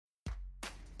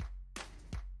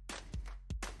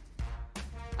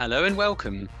Hello and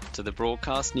welcome to the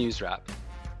Broadcast Newswrap,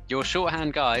 your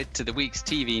shorthand guide to the week's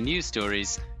TV news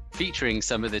stories featuring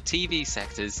some of the TV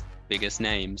sector's biggest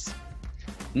names.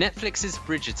 Netflix's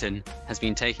Bridgerton has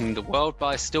been taking the world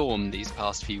by storm these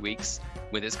past few weeks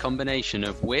with its combination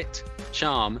of wit,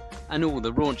 charm, and all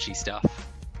the raunchy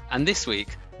stuff. And this week,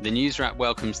 the Newswrap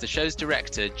welcomes the show's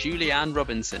director, Julianne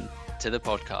Robinson, to the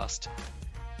podcast.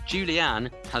 Julianne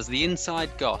has the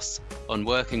inside goss on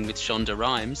working with Shonda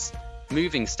Rhimes,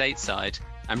 moving stateside,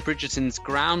 and Bridgerton's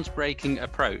groundbreaking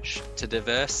approach to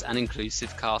diverse and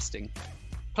inclusive casting.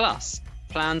 Plus,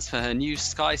 plans for her new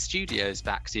Sky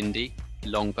Studios-backed indie,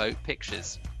 Longboat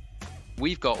Pictures.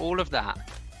 We've got all of that,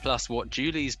 plus what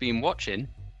Julie's been watching,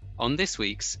 on this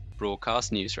week's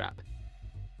Broadcast Newswrap.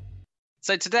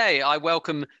 So today, I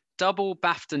welcome double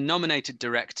BAFTA-nominated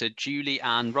director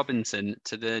Julianne Robinson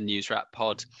to the Newswrap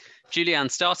pod.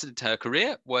 Julianne started her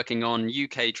career working on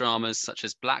UK dramas such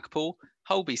as Blackpool,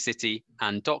 Holby City,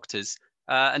 and Doctors.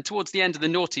 And towards the end of the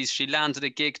noughties, she landed a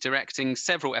gig directing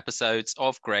several episodes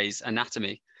of Grey's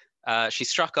Anatomy. She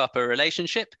struck up a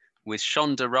relationship with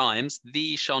Shonda Rhimes,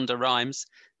 the Shonda Rhimes,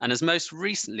 and has most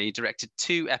recently directed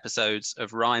 2 episodes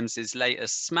of Rhimes'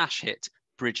 latest smash hit,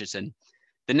 Bridgerton,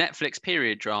 the Netflix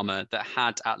period drama that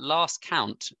had, at last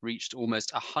count, reached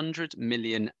almost 100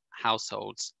 million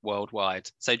households worldwide.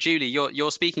 So, Julie,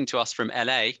 you're speaking to us from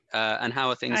LA, and how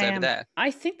are things over there?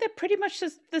 I think they're pretty much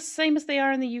the same as they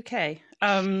are in the UK,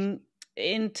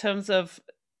 in terms of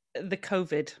the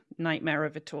COVID nightmare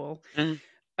of it all.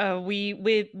 We're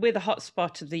the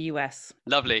hotspot of the US.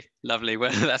 Lovely.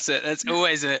 Well, that's it. That's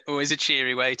always a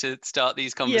cheery way to start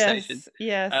these conversations.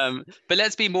 Yes. But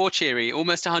let's be more cheery.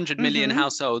 Almost 100 million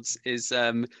households is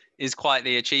quite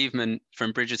the achievement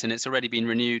from Bridgerton. It's already been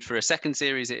renewed for a second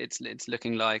series. It's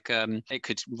looking like it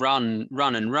could run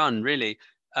really.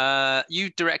 You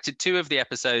directed 2 of the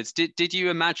episodes. Did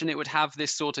you imagine it would have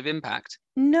this sort of impact?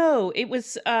 No, it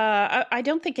was. I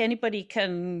don't think anybody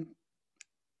can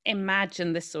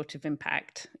imagine this sort of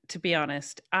impact, to be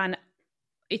honest. And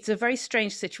it's a very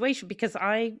strange situation because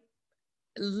I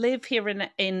live here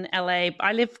in LA.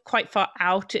 I live quite far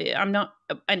out. I'm not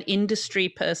an industry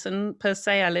person per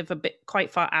se. I live quite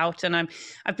far out, and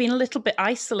I've been a little bit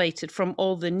isolated from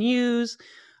all the news.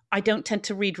 I don't tend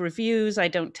to read reviews. I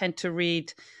don't tend to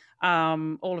read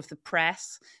all of the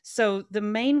press. So the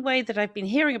main way that I've been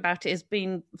hearing about it has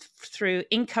been through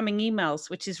incoming emails,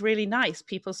 which is really nice.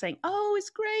 People saying, "Oh, it's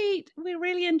great. We're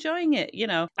really enjoying it." You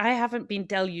know, I haven't been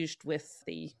deluged with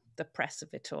the press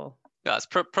of it all. That's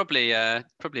probably a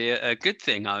good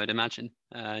thing, I would imagine.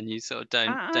 And you sort of don't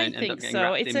end up getting so.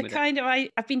 wrapped It's in a with kind of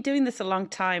I've been doing this a long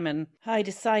time, and I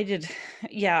decided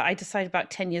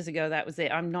about 10 years ago that was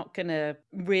it. I'm not going to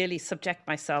really subject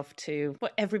myself to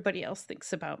what everybody else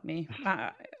thinks about me.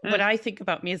 What I think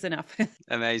about me is enough.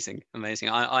 Amazing.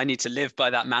 I need to live by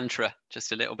that mantra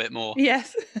just a little bit more.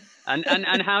 Yes. And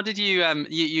how did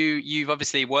you've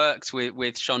obviously worked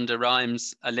with Shonda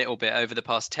Rhimes a little bit over the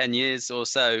past 10 years or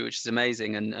so, which is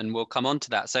amazing, and we'll come on to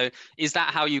that. So is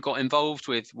that how you got involved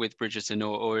with Bridgerton,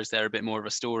 or is there a bit more of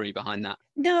a story behind that?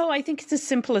 No, I think it's as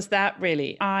simple as that,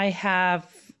 really. I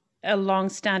have a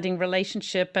long-standing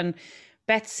relationship, and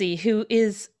Betsy, who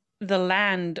is the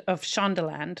land of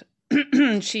Shondaland,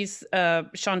 she's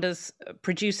Shonda's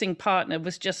producing partner,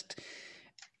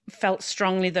 felt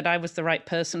strongly that I was the right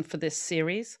person for this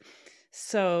series.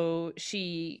 So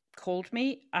she called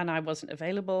me and I wasn't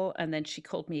available. And then she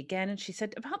called me again and she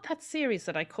said, "About that series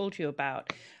that I called you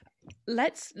about,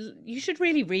 you should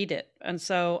really read it." And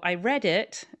so I read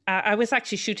it. I was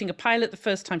actually shooting a pilot the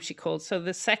first time she called. So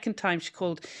the second time she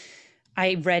called,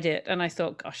 I read it and I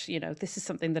thought, gosh, this is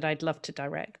something that I'd love to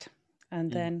direct.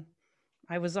 And then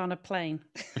I was on a plane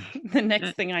the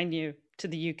next thing I knew, to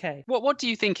the UK. What do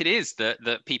you think it is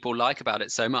that people like about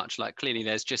it so much? Like, clearly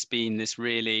there's just been this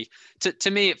really, to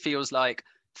me it feels like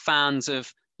fans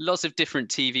of lots of different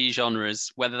TV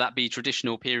genres, whether that be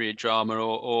traditional period drama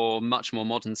or much more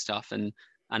modern stuff and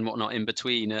whatnot in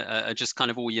between, are just kind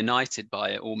of all united by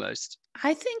it almost.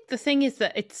 I think the thing is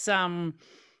that it's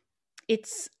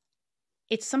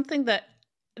something that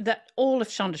all of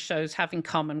Shonda's shows have in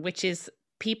common, which is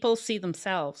people see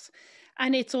themselves.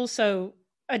 And it's also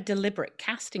a deliberate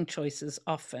casting choices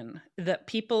often, that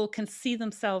people can see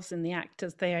themselves in the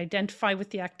actors. They identify with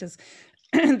the actors.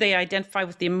 They identify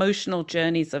with the emotional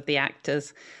journeys of the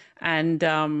actors. And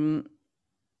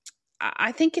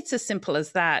I think it's as simple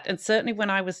as that. And certainly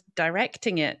when I was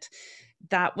directing it,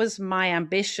 that was my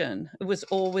ambition. It was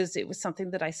something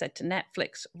that I said to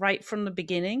Netflix right from the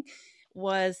beginning,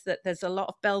 was that there's a lot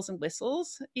of bells and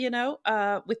whistles,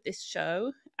 with this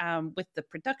show, with the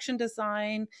production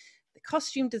design,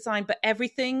 costume design, but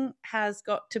everything has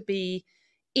got to be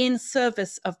in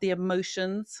service of the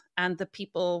emotions and the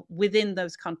people within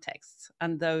those contexts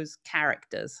and those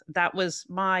characters. That was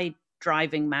my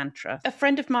driving mantra. A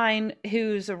friend of mine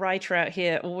who's a writer out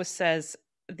here always says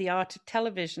the art of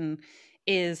television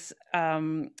is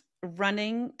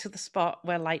running to the spot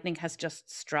where lightning has just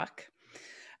struck.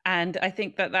 And I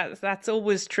think that's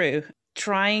always true.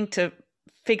 Trying to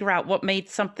figure out what made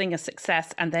something a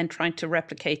success and then trying to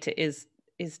replicate it is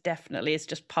definitely, it's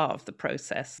just part of the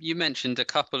process. You mentioned a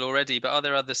couple already, but are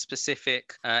there other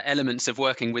specific elements of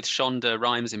working with Shonda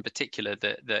Rhimes in particular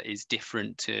that is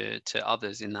different to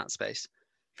others in that space?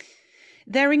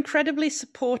 They're incredibly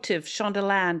supportive,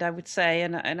 Shondaland, I would say.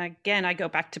 And again, I go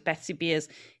back to Betsy Beers,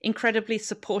 incredibly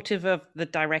supportive of the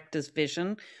director's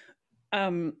vision.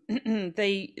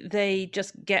 They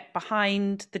just get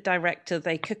behind the director.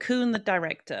 They cocoon the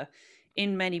director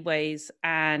in many ways.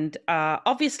 And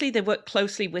obviously, they work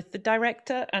closely with the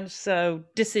director. And so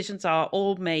decisions are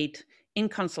all made in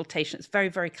consultation. It's very,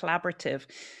 very collaborative.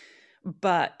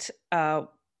 But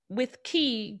with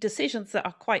key decisions that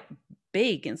are quite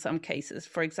big in some cases,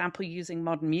 for example, using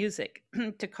modern music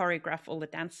to choreograph all the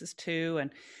dances to,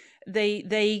 and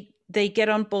they get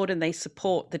on board and they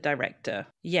support the director.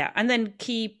 Yeah. And then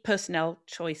key personnel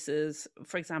choices.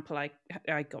 For example, I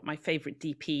got my favorite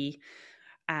DP,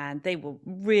 and they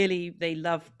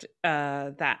loved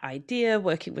that idea,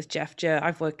 working with Jeff Jur.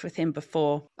 I've worked with him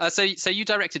before. So you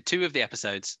directed 2 of the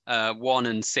episodes, 1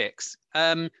 and 6.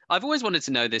 I've always wanted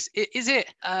to know this. Is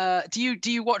it,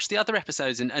 do you watch the other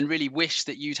episodes and really wish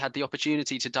that you'd had the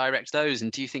opportunity to direct those?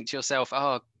 And do you think to yourself,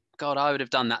 oh, God, I would have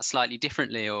done that slightly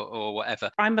differently or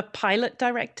whatever? I'm a pilot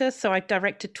director, so I've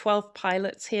directed 12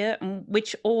 pilots here,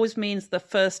 which always means the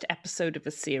first episode of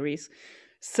a series.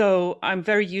 So I'm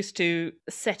very used to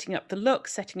setting up the look,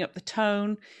 setting up the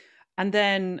tone, and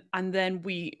then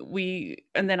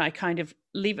I kind of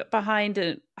leave it behind,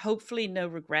 and hopefully no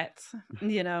regrets.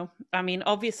 I mean,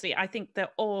 obviously, I think they're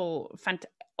all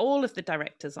of the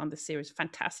directors on the series,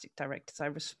 fantastic directors. I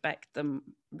respect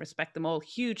them all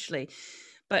hugely.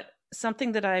 But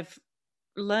something that I've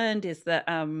learned is that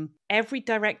every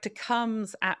director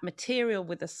comes at material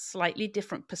with a slightly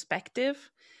different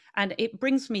perspective. And it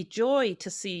brings me joy to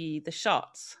see the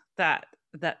shots that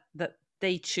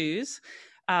they choose.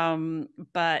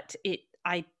 But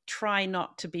I try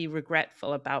not to be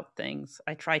regretful about things.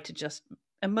 I try to just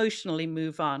emotionally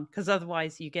move on, because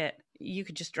otherwise you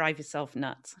could just drive yourself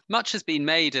nuts. Much has been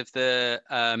made of the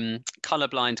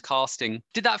colorblind casting.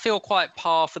 Did that feel quite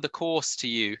par for the course to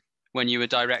you when you were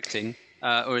directing?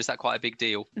 Or is that quite a big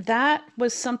deal? That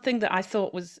was something that I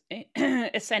thought was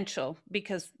essential,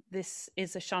 because this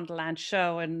is a Shondaland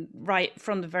show. And right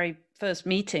from the very first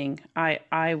meeting, I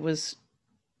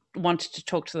wanted to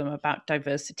talk to them about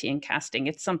diversity in casting.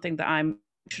 It's something that I'm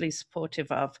actually supportive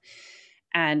of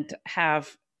and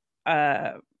have,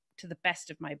 to the best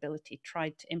of my ability,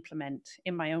 tried to implement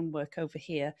in my own work over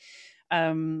here.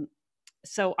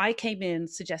 So I came in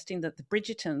suggesting that the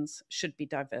Bridgertons should be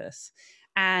diverse.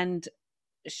 And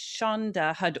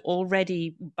Shonda had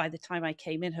already, by the time I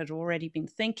came in, had already been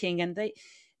thinking, and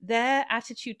their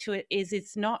attitude to it is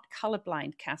it's not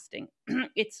colorblind casting.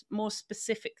 It's more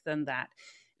specific than that.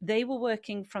 They were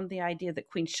working from the idea that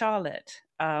Queen Charlotte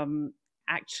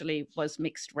actually was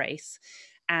mixed race,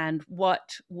 and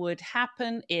what would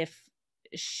happen if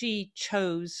she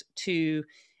chose to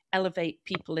elevate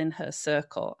people in her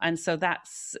circle. And so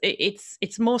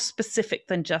it's more specific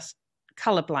than just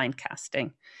colorblind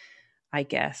casting, I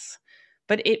guess.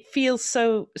 But it feels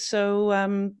so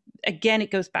again,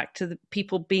 it goes back to the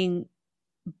people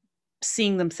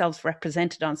seeing themselves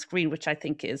represented on screen, which I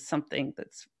think is something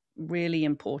that's really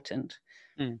important.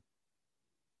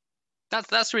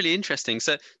 That's really interesting.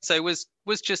 So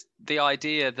was just the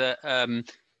idea that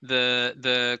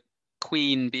the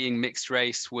Queen being mixed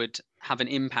race would have an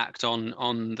impact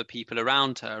on the people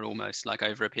around her, almost like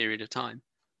over a period of time?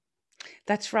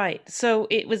 That's right. So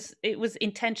it was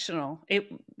intentional.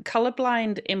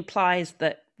 Colorblind implies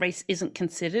that race isn't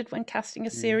considered when casting a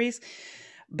series,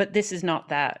 but this is not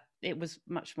that. It was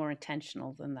much more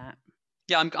intentional than that.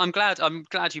 Yeah, I'm glad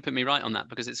you put me right on that,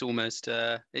 because it's almost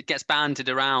it gets bandied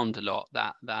around a lot,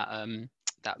 that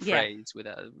phrase with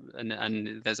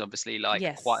and there's obviously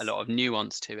quite a lot of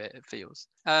nuance to it. It feels.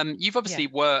 You've obviously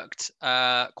worked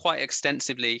quite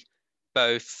extensively,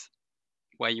 both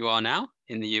where you are now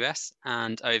in the US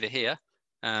and over here.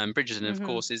 Bridgerton, of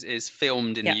course, is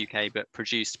filmed in the UK but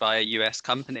produced by a US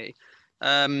company.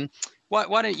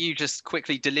 Why don't you just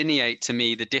quickly delineate to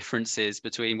me the differences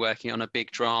between working on a big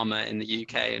drama in the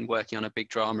UK and working on a big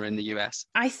drama in the US?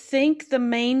 I think the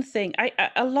main thing,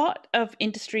 a lot of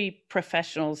industry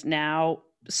professionals now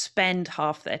spend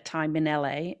half their time in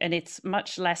LA, and it's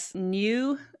much less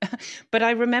new. But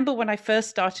I remember when I first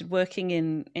started working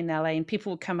in LA and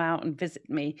people would come out and visit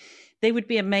me, they would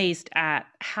be amazed at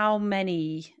how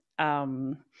many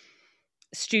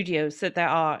studios that there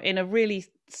are in a really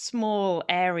small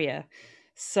area.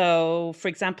 So, for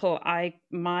example,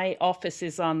 my office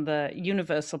is on the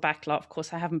Universal backlot. Of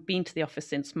course, I haven't been to the office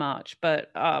since March,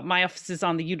 but my office is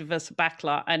on the Universal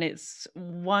backlot, and it's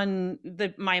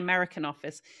my American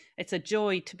office. It's a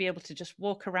joy to be able to just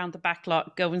walk around the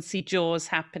backlot, go and see Jaws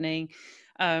happening.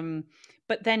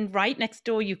 But then right next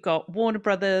door, you've got Warner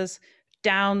Brothers.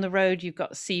 Down the road, you've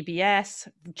got CBS.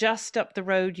 Just up the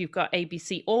road, you've got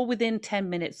ABC, all within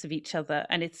 10 minutes of each other.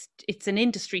 And it's an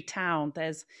industry town.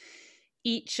 There's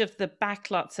each of the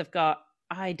backlots have got,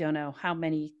 I don't know how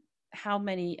many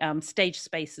stage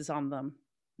spaces on them.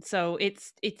 So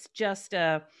it's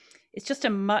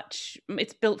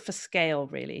built for scale,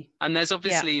 really. And there's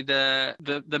obviously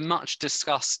the much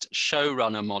discussed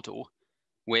showrunner model,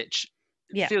 which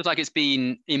feels like it's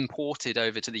been imported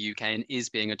over to the UK and is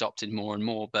being adopted more and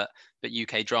more. But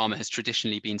UK drama has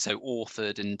traditionally been so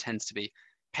authored and tends to be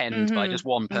penned by just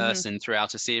one person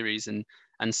throughout a series and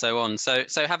so on. So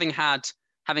having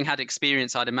had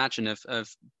experience, I'd imagine,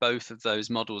 of both of those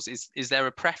models, is there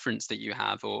a preference that you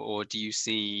have, or do you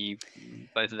see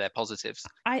both of their positives?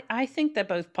 I think they're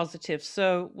both positive.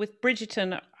 So with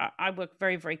Bridgerton, I work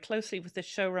very, very closely with the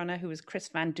showrunner, who is Chris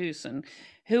Van Dusen,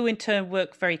 who in turn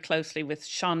worked very closely with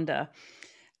Shonda.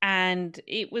 And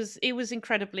it was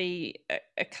incredibly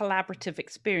a collaborative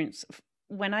experience.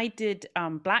 When I did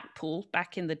Blackpool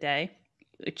back in the day,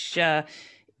 which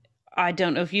I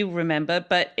don't know if you remember,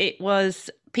 but it was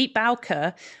Pete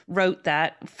Bowker wrote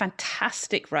that,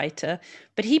 fantastic writer,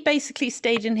 but he basically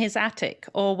stayed in his attic.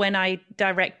 Or when I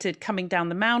directed Coming Down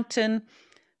the Mountain,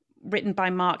 written by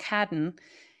Mark Haddon,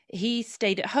 he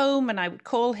stayed at home and I would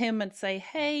call him and say,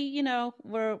 hey,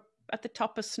 we're at the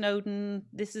top of Snowdon.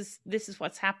 This is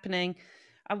what's happening.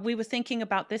 We were thinking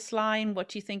about this line. What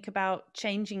do you think about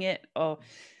changing it? Or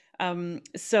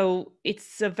so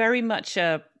it's very much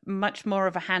more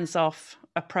of a hands-off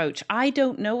approach. I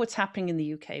don't know what's happening in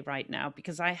the UK right now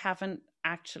because I haven't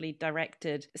actually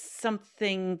directed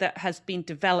something that has been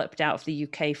developed out of the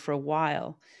UK for a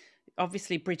while.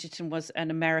 Obviously, Bridgerton was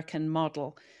an American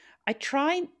model. I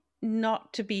try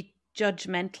not to be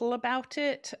judgmental about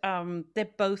it. They're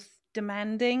both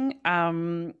demanding.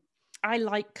 I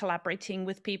like collaborating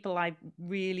with people.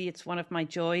 It's one of my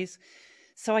joys.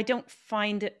 So I don't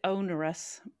find it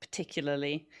onerous,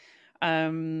 particularly,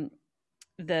 the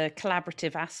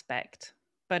collaborative aspect.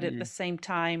 But at the same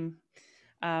time,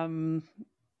 those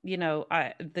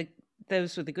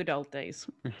were the good old days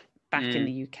back in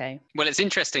the UK. Well, it's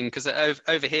interesting because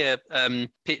over here,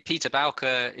 Peter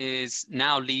Bowker is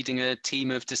now leading a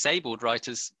team of disabled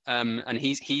writers, and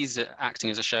he's acting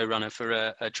as a showrunner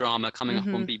for a drama coming up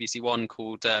on BBC One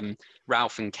called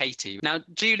Ralph and Katie. Now,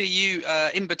 Julie, you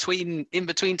in between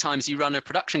times you run a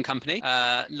production company,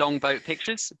 Longboat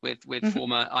Pictures, with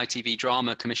former ITV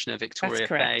drama commissioner Victoria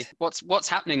Fea. What's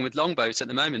happening with Longboat at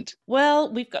the moment? Well,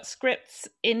 we've got scripts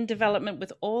in development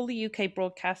with all the UK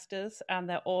broadcasters, and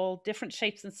they're all different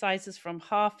shapes and sizes, from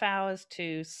half hours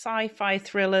to sci-fi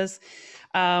thrillers.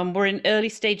 We're in early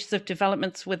stages of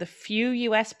developments with a few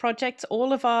US projects.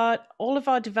 All of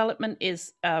our development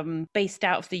is based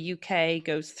out of the UK,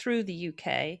 goes through the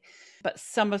UK, but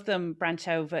some of them branch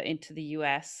over into the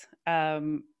US.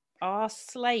 Our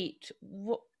slate,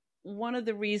 one of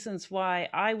the reasons why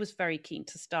I was very keen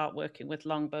to start working with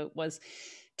Longboat was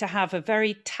to have a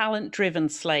very talent-driven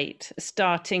slate,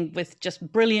 starting with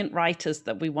just brilliant writers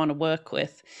that we want to work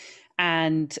with.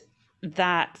 And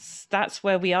that's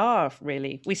where we are,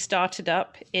 really. We started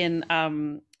up in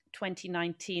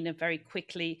 2019, and very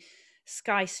quickly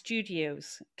Sky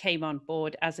Studios came on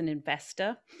board as an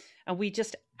investor. And we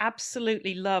just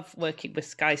absolutely love working with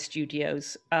Sky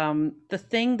Studios. The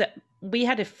thing that we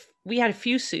had a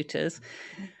few suitors,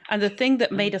 and the thing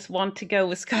that made us want to go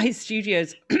with Sky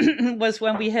Studios was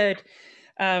when we heard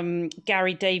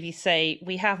Gary Davies say,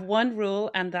 we have one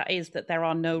rule, and that is that there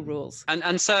are no rules.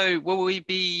 And so will we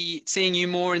be seeing you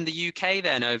more in the UK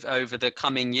then over the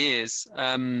coming years?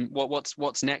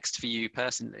 What's next for you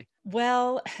personally?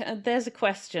 Well, there's a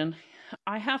question.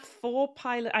 I have 4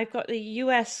 pilots. I've got the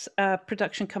US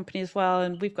production company as well,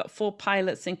 and we've got 4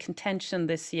 pilots in contention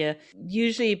this year.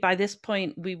 Usually by this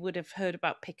point, we would have heard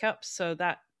about pickups, so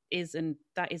that is a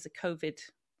COVID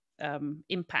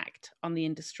impact on the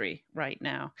industry right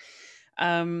now.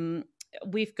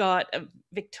 We've got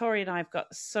Victoria and I have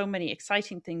got so many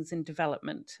exciting things in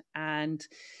development. And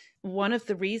one of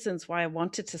the reasons why I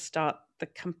wanted to start the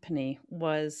company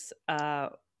was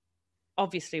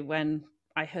obviously when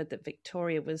I heard that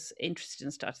Victoria was interested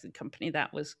in starting the company,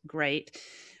 that was great.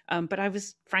 But I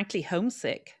was frankly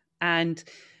homesick. And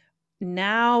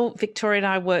now Victoria and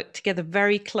I work together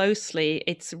very closely.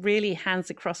 It's really hands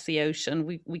across the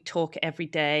ocean. We talk every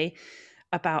day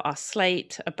about our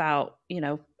slate, about,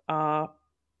 our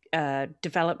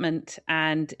development,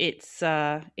 and it's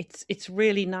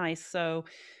really nice. So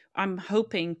I'm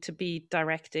hoping to be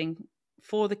directing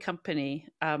for the company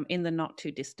in the not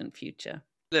too distant future.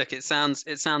 Look, it sounds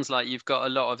like you've got a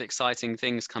lot of exciting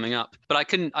things coming up, but I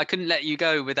couldn't let you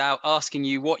go without asking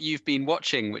you what you've been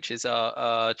watching, which is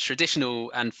our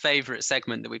traditional and favorite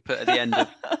segment that we put at the end of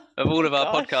all of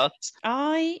our podcasts.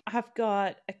 I have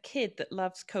got a kid that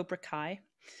loves Cobra Kai.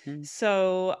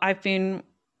 So I've been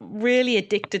really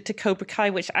addicted to Cobra Kai,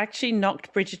 which actually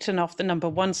knocked Bridgerton off the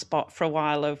 #1 spot for a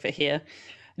while over here.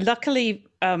 Luckily,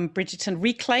 Bridgerton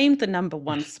reclaimed the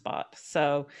 #1 spot.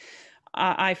 So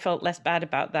I felt less bad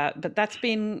about that. But that's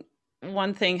been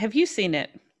one thing. Have you seen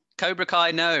it? Cobra Kai?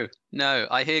 No.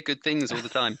 I hear good things all the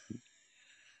time.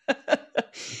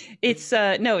 It's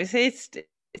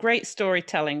great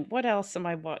storytelling. What else am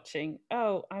I watching?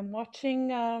 Oh, I'm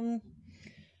watching...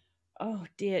 oh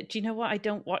dear. Do you know what? I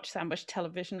don't watch that much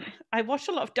television. I watch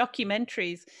a lot of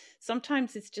documentaries.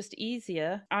 Sometimes it's just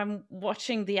easier. I'm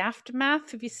watching The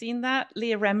Aftermath. Have you seen that?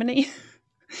 Leah Remini.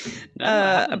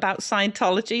 No, about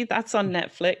Scientology. That's on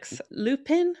Netflix.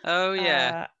 Lupin. Oh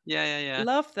yeah. Yeah.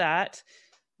 Love that.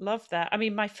 I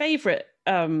mean, my favorite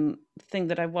thing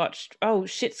that I watched,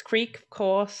 Schitt's Creek, of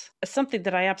course. Something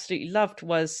that I absolutely loved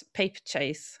was Paper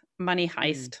Chase, Money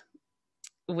Heist,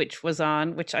 which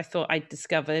I thought I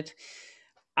discovered.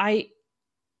 I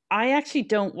actually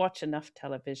don't watch enough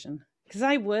television because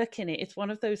I work in it. It's one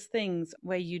of those things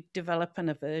where you develop an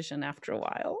aversion after a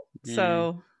while.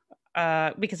 So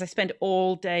because I spend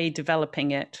all day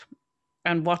developing it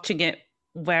and watching it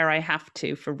where I have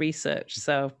to for research.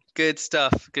 So good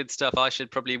stuff. I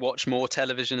should probably watch more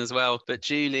television as well. But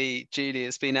Julie,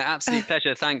 it's been an absolute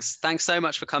pleasure. Thanks so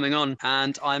much for coming on,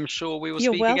 and I'm sure we will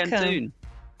speak again soon.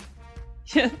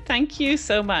 Yeah, thank you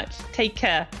so much. Take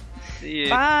care. See you.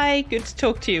 Bye. Good to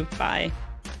talk to you. Bye.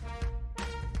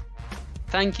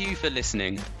 Thank you for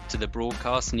listening to the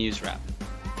Broadcast Newswrap.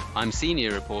 I'm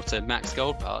senior reporter Max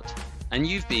Goldbart, and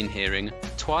you've been hearing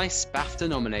twice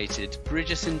BAFTA-nominated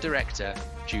Bridgerton director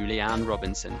Julianne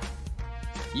Robinson.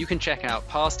 You can check out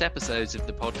past episodes of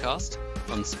the podcast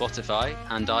on Spotify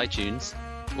and iTunes,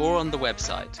 or on the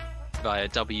website via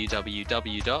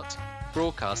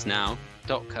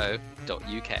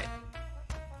www.broadcastnow.co.uk.